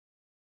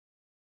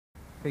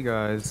Hey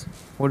guys,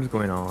 what is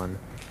going on?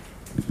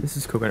 This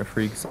is Coconut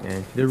Freaks,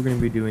 and today we're going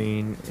to be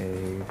doing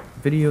a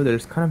video that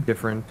is kind of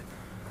different.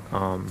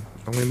 I'm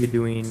going to be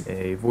doing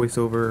a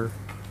voiceover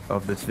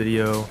of this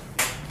video.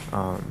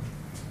 Um,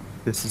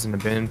 this is an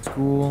abandoned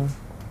school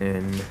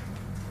in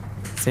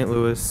St.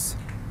 Louis.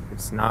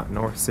 It's not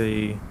North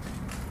City.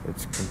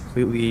 It's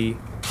completely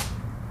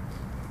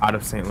out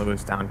of St.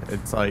 Louis down.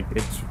 It's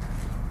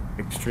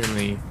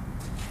extremely.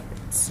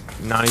 It's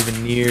not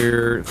even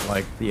near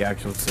like the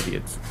actual city.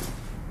 It's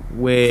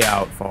way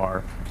out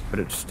far, but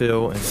it's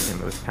still in St.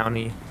 Louis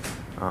County.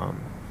 Um,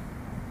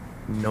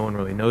 no one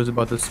really knows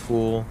about this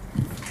school.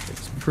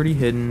 It's pretty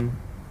hidden.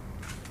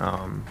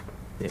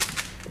 It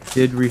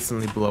did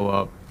recently blow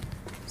up.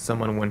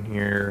 Someone went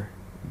here,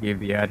 gave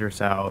the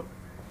address out.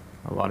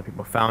 A lot of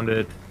people found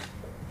it.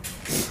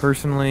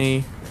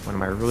 Personally, one of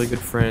my really good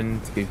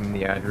friends gave me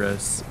the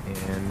address,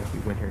 and we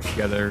went here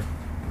together.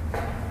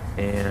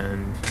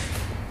 And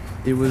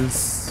it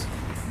was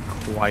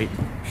quite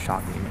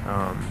shocking.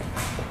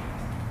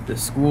 The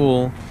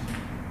school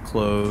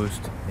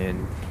closed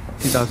in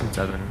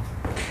 2007,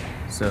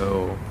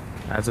 so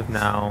as of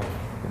now,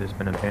 it has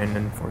been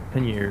abandoned for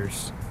 10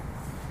 years.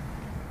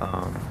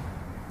 You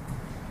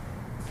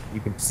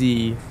can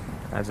see,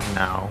 as of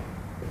now,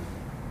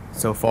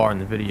 so far in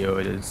the video,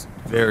 it is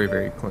very,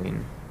 very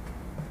clean.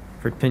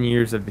 For 10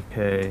 years of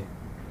decay,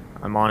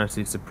 I'm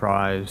honestly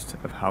surprised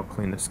of how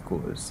clean the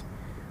school is.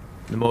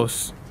 The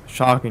most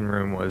shocking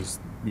room was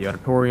the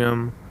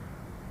auditorium,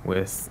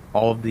 with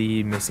all of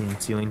the missing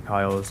ceiling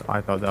tiles.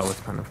 I thought that was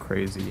kind of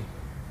crazy.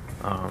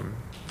 But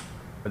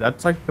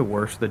that's like the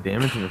worst of the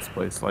damage in this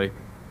place. Like,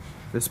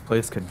 this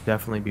place could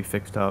definitely be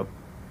fixed up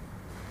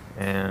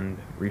and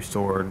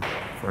restored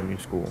for a new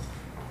school.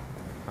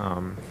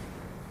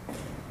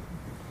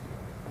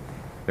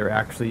 There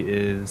actually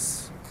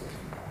is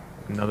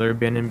another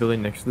abandoned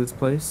building next to this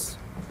place.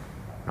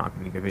 Not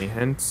going to give any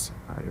hints.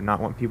 I do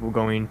not want people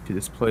going to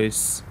this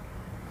place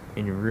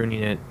and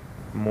ruining it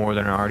more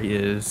than it already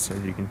is.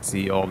 As you can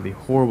see, all the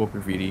horrible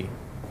graffiti.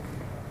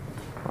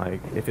 Like,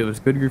 if it was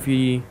good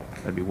graffiti,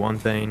 that'd be one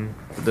thing,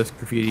 but this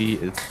graffiti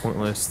is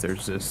pointless.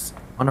 There's just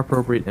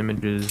inappropriate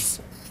images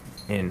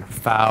and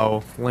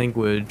foul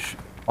language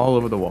all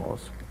over the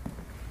walls.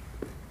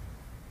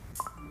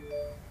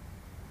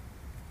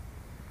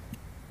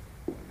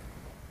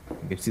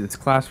 You can see this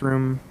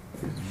classroom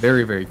is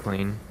very, very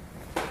clean.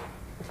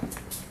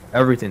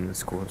 Everything in the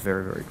school is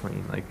very, very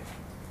clean. Like,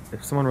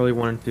 if someone really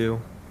wanted to,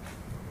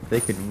 they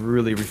could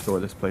really restore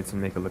this place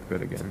and make it look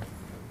good again.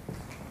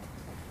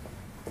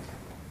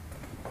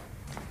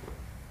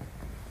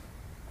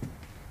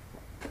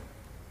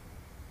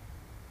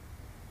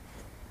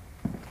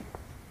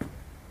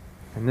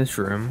 In this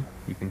room,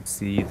 you can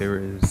see there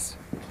is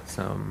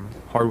some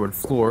hardwood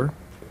floor,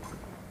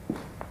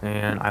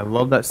 and I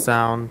love that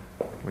sound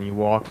when you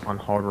walk on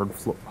hardwood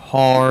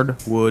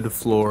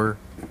floor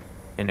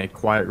in a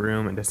quiet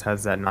room. It just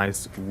has that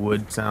nice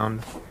wood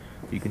sound.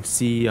 You can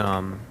see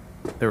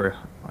there were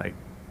like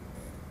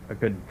a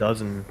good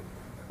dozen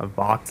of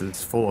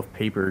boxes full of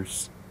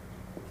papers.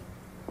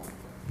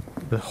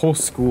 The whole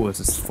school is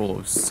just full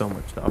of so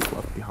much stuff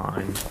left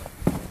behind.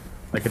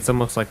 Like, it's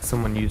almost like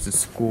someone used the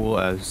school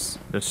as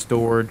the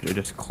storage. It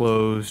just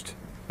closed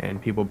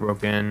and people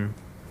broke in,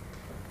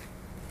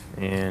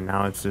 and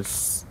now it's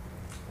just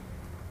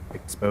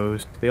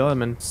exposed to the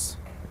elements.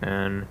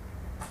 And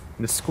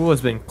the school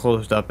has been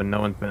closed up and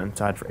no one's been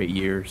inside for 8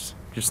 years.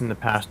 Just in the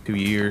past 2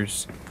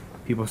 years,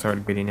 people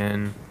started getting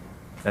in.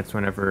 That's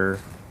whenever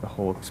the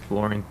whole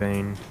exploring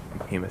thing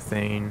became a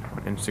thing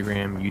on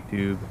Instagram,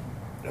 YouTube.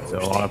 So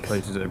a lot of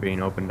places are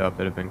being opened up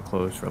that have been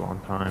closed for a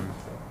long time.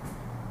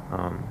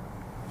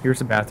 Here's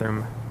the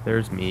bathroom.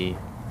 There's me.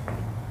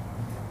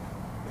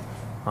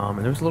 And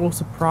there was a little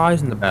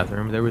surprise in the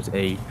bathroom. There was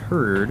a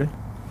turd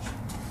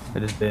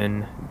that has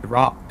been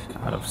dropped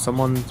out of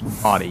someone's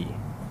body.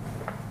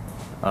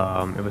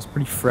 It was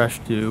pretty fresh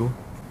too,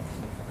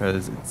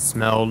 because it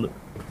smelled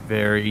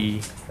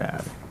very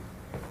bad.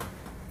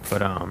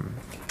 But I'm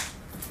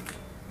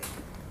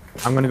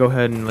gonna go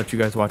ahead and let you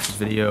guys watch this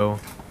video.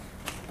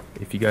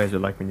 If you guys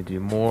would like me to do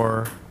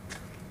more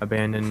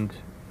abandoned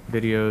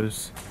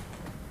videos,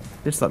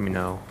 just let me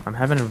know. I'm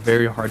having a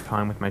very hard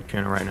time with my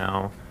channel right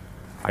now.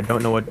 I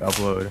don't know what to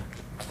upload.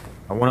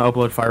 I want to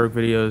upload firework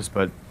videos,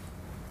 but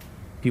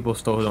people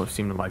still don't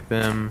seem to like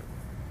them.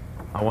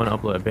 I want to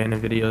upload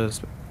abandoned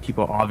videos, but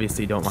people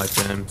obviously don't like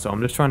them. So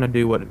I'm just trying to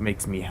do what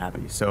makes me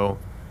happy. So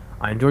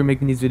I enjoy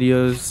making these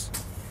videos,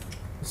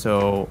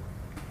 so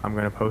I'm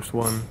going to post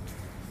one.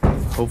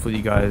 Hopefully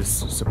you guys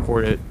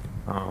support it.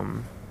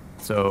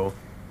 So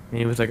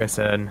anyways, like I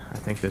said, I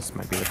think this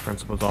might be the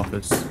principal's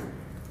office.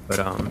 But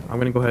I'm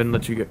gonna go ahead and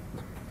let you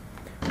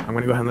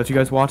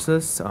guys watch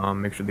this.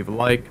 Make sure to leave a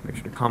like, make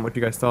sure to comment what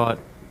you guys thought,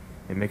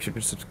 and make sure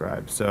to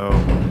subscribe. So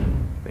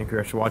thank you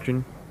guys for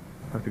watching.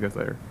 Talk to you guys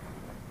later.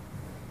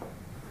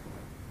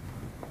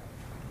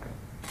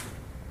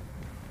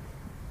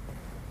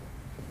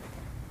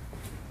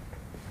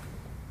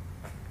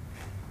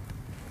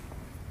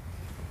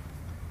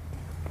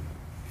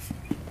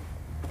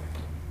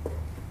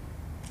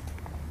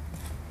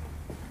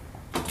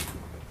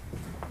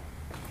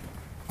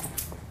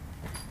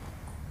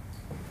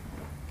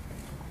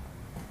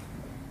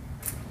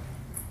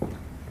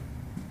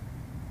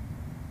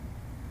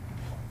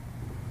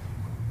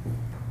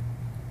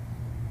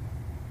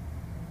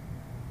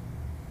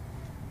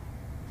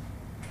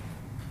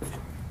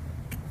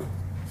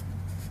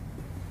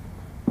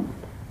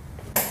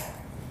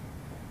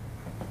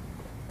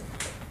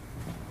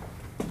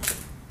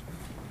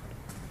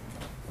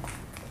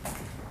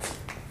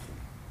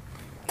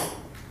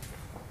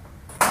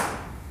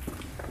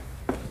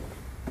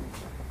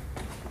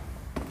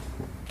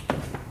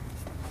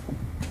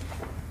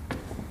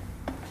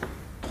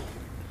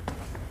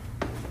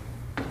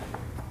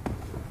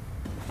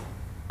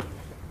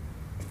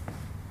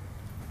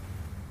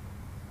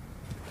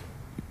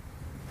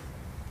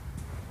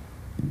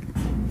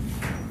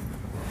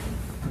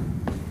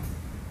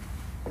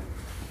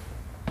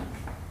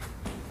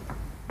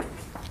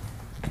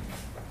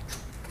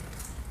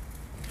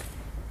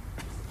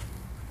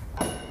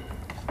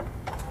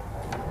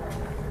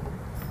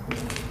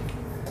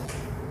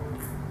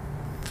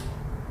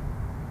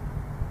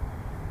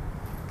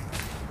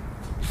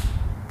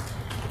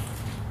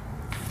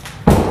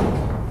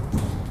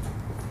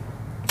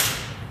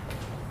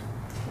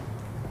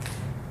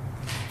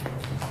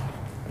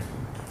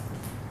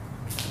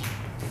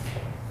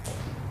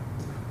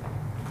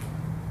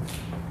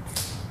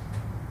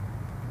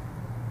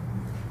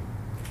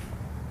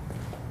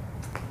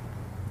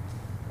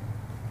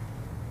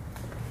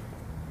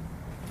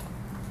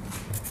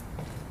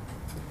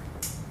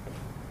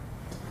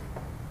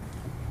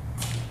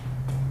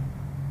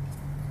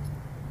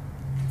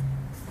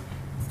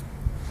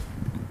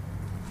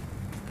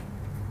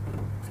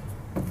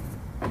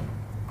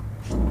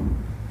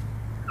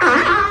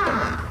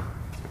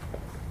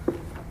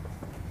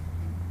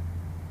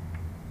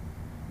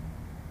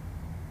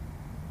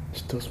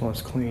 still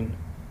smells clean.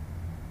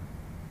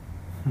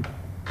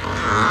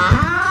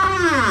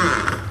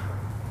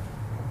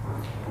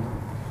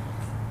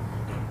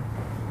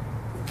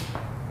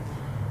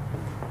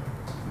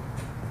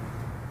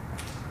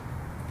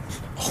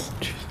 Oh,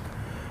 jeez.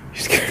 You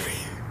scared me.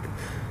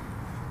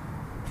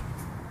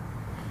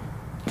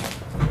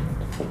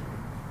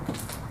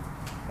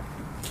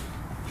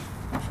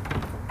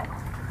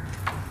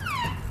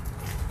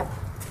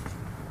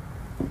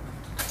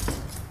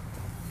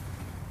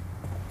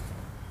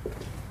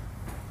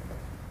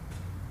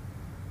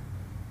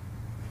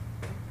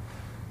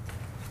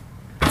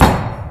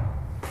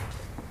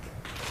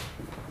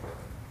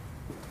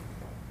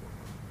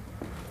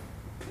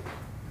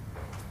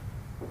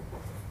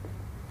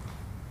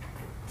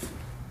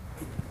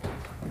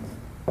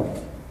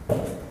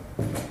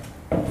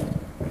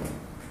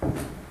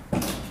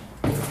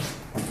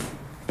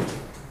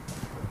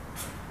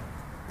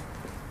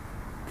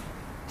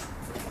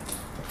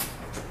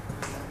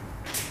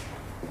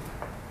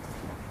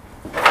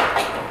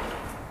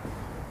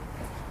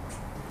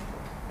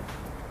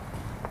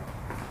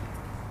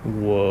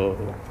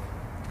 Whoa.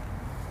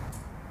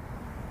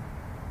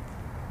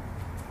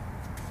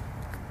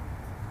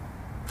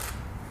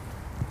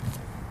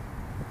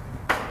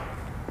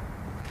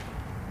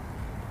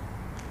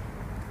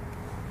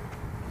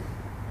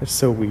 That's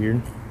so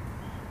weird.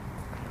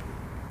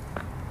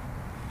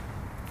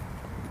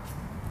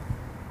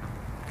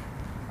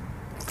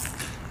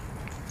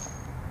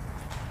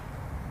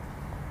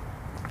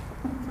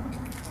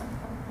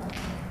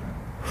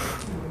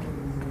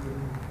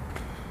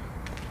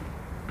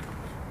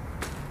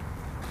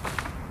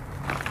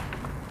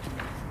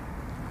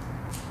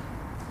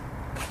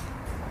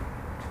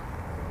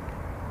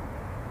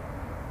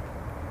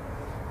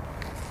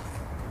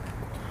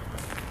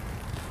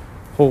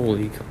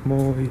 Holy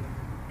moly.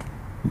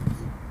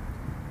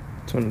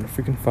 It's on the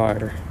freaking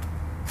fire.